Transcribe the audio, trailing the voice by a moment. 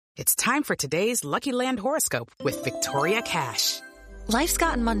It's time for today's Lucky Land horoscope with Victoria Cash. Life's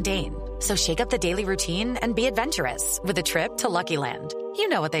gotten mundane, so shake up the daily routine and be adventurous with a trip to Lucky Land. You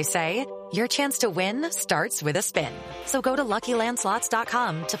know what they say, your chance to win starts with a spin. So go to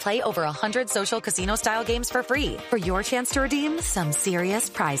LuckyLandSlots.com to play over 100 social casino-style games for free for your chance to redeem some serious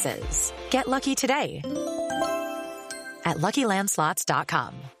prizes. Get lucky today at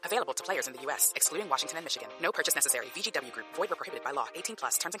LuckyLandSlots.com. Available to players in the U.S., excluding Washington and Michigan. No purchase necessary. VGW Group. Void where prohibited by law.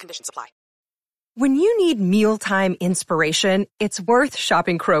 18+. Terms and conditions apply. When you need mealtime inspiration, it's worth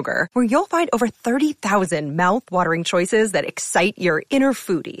shopping Kroger, where you'll find over 30,000 mouth-watering choices that excite your inner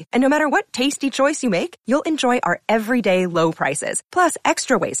foodie. And no matter what tasty choice you make, you'll enjoy our everyday low prices, plus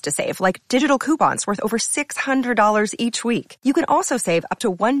extra ways to save, like digital coupons worth over $600 each week. You can also save up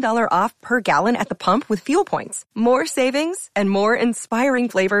to $1 off per gallon at the pump with fuel points. More savings and more inspiring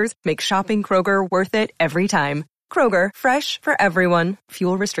flavors make shopping Kroger worth it every time. Kroger, fresh for everyone.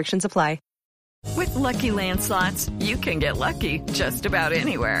 Fuel restrictions apply. With Lucky Land Slots, you can get lucky just about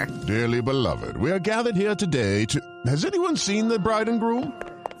anywhere. Dearly beloved, we are gathered here today to... Has anyone seen the bride and groom?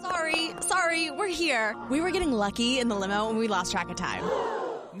 Sorry, we're here. We were getting lucky in the limo and we lost track of time.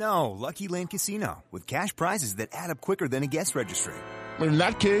 No, Lucky Land Casino, with cash prizes that add up quicker than a guest registry. In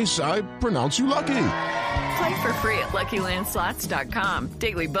that case, I pronounce you lucky. Play for free at LuckyLandSlots.com.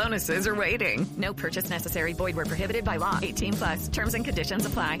 Daily bonuses are waiting. No purchase necessary. Void where prohibited by law. 18+. Terms and conditions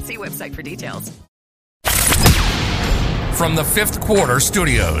apply. See website for details. From the Fifth Quarter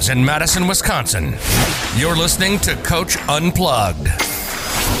Studios in Madison, Wisconsin, you're listening to Coach Unplugged.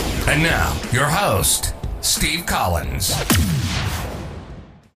 And now, your host, Steve Collins.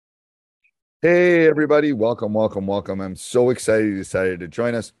 Hey, everybody. Welcome. I'm so excited you decided to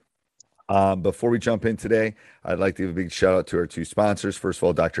join us. Before we jump in today, I'd like to give a big shout out to our two sponsors. First of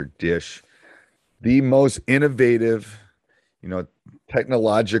all, Dr. Dish, the most innovative,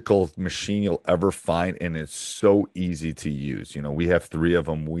 technological machine you'll ever find, and it's so easy to use. We have 3 of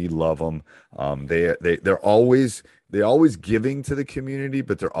them. We love them. They're always giving to the community,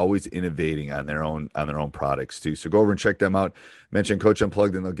 but they're always innovating on their own products too. So go over and check them out. Mention Coach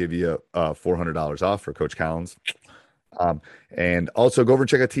Unplugged, and they'll give you $400 off for Coach Collins. And also go over and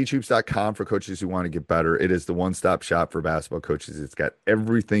check out teachhoops.com for coaches who want to get better. It is the one-stop shop for basketball coaches. It's got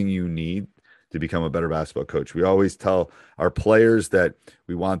everything you need to become a better basketball coach. We always tell our players that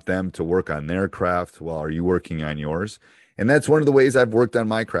we want them to work on their craft while are you working on yours. And that's one of the ways I've worked on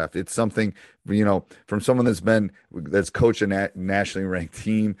my craft. It's something, from someone that's coached a nationally ranked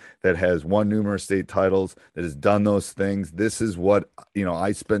team, that has won numerous state titles, that has done those things. This is what,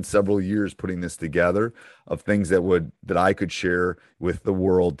 I spent several years putting this together of things that I could share with the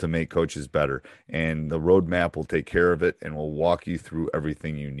world to make coaches better. And the roadmap will take care of it and will walk you through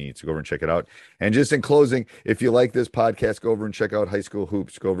everything you need. So go over and check it out. And just in closing, if you like this podcast, go over and check out High School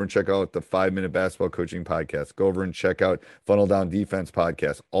Hoops. Go over and check out the 5-Minute Basketball Coaching Podcast. Go over and check out Funnel Down Defense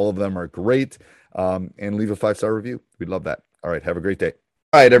Podcast. All of them are great. And leave a 5-star review. We'd love that. All right. Have a great day.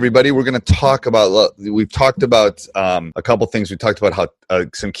 All right, everybody, we're going to talk about, we've talked about a couple things. We talked about how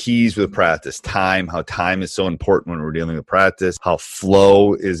some keys with practice, how time is so important when we're dealing with practice, how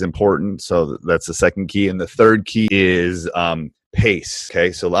flow is important. So that's the second key. And the third key is pace.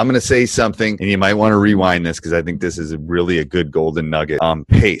 Okay, so I'm going to say something, and you might want to rewind this because I think this is really a good golden nugget.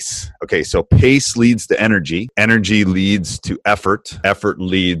 Pace. Okay, so pace leads to energy. Energy leads to effort. Effort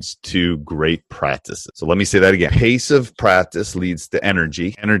leads to great practices. So let me say that again. Pace of practice leads to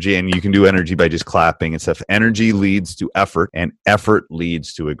energy. Energy, and you can do energy by just clapping and stuff. Energy leads to effort, and effort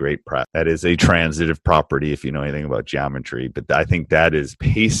leads to a great practice. That is a transitive property if you know anything about geometry. But I think that is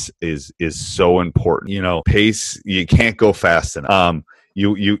pace is so important. Pace, you can't go fast enough.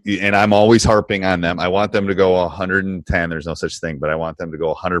 You and I'm always harping on them. I want them to go 110. There's no such thing, but I want them to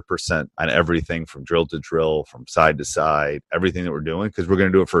go 100% on everything from drill to drill, from side to side, everything that we're doing, because we're going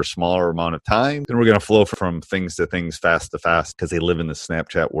to do it for a smaller amount of time. And we're going to flow from things to things, fast to fast, because they live in the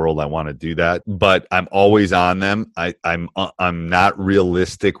Snapchat world. I want to do that, but I'm always on them. I'm not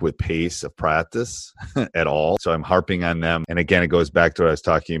realistic with pace of practice at all. So I'm harping on them. And again, it goes back to what I was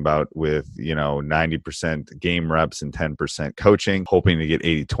talking about with, 90% game reps and 10% coaching, hoping to get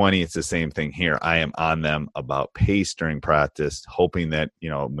 80-20. It's the same thing here. I am on them about pace during practice, hoping that,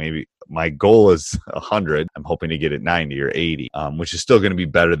 maybe my goal is 100. I'm hoping to get it 90 or 80, which is still going to be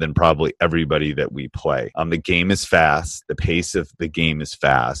better than probably everybody that we play. The game is fast. The pace of the game is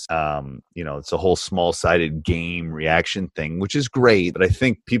fast. It's a whole small-sided game reaction thing, which is great. But I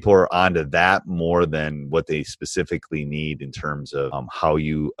think people are onto that more than what they specifically need in terms of how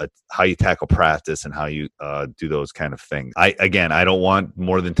you tackle practice and how you do those kind of things. I don't want want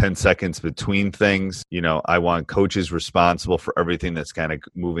more than 10 seconds between things. You know, I want coaches responsible for everything that's kind of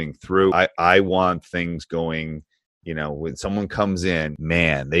moving through. I want things going, you know, when someone comes in,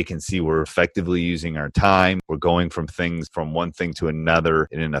 man, they can see we're effectively using our time. We're going from one thing to another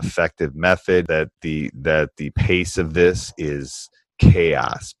in an effective method, that the pace of this is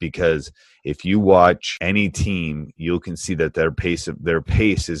chaos. Because if you watch any team, you can see that their pace is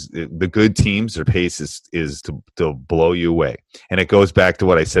the good teams. Their pace is to blow you away. And it goes back to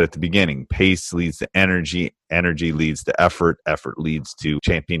what I said at the beginning. Pace leads to energy. Energy leads to effort. Effort leads to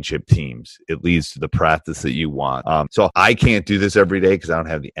championship teams. It leads to the practice that you want. So I can't do this every day because I don't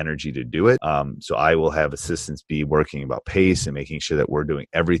have the energy to do it. So I will have assistants be working about pace and making sure that we're doing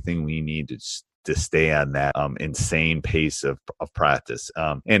everything we need to stay on that insane pace of practice.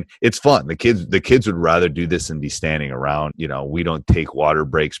 And it's fun. The kids would rather do this than be standing around. You know, we don't take water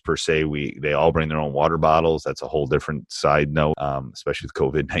breaks per se. They all bring their own water bottles. That's a whole different side note, especially with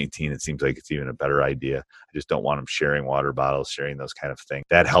COVID-19. It seems like it's even a better idea. I just don't want them sharing water bottles, sharing those kind of things.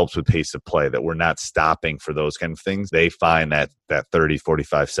 That helps with pace of play, that we're not stopping for those kind of things. They find that 30,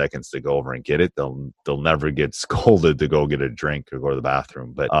 45 seconds to go over and get it. They'll never get scolded to go get a drink or go to the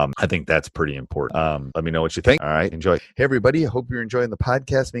bathroom. But I think that's pretty important. Let me know what you think. All right, enjoy. Hey, everybody. I hope you're enjoying the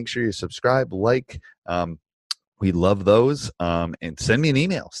podcast. Make sure you subscribe, like. We love those. And send me an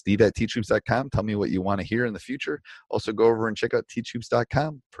email, steve@teachhoops.com. Tell me what you want to hear in the future. Also, go over and check out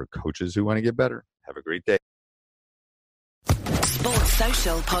teachhoops.com for coaches who want to get better. Have a great day. Sports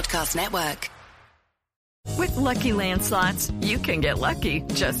Social Podcast Network. With Lucky Land Slots, you can get lucky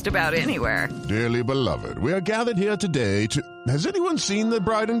just about anywhere. Dearly beloved, we are gathered here today to... Has anyone seen the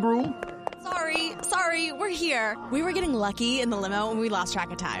bride and groom? Sorry, we're here. We were getting lucky in the limo and we lost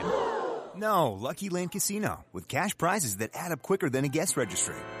track of time. No, Lucky Land Casino, with cash prizes that add up quicker than a guest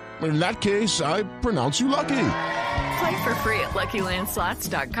registry. In that case, I pronounce you lucky. Play for free at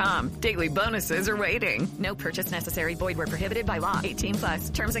LuckyLandSlots.com. Daily bonuses are waiting. No purchase necessary. Void where prohibited by law.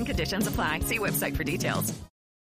 18+. Terms and conditions apply. See website for details.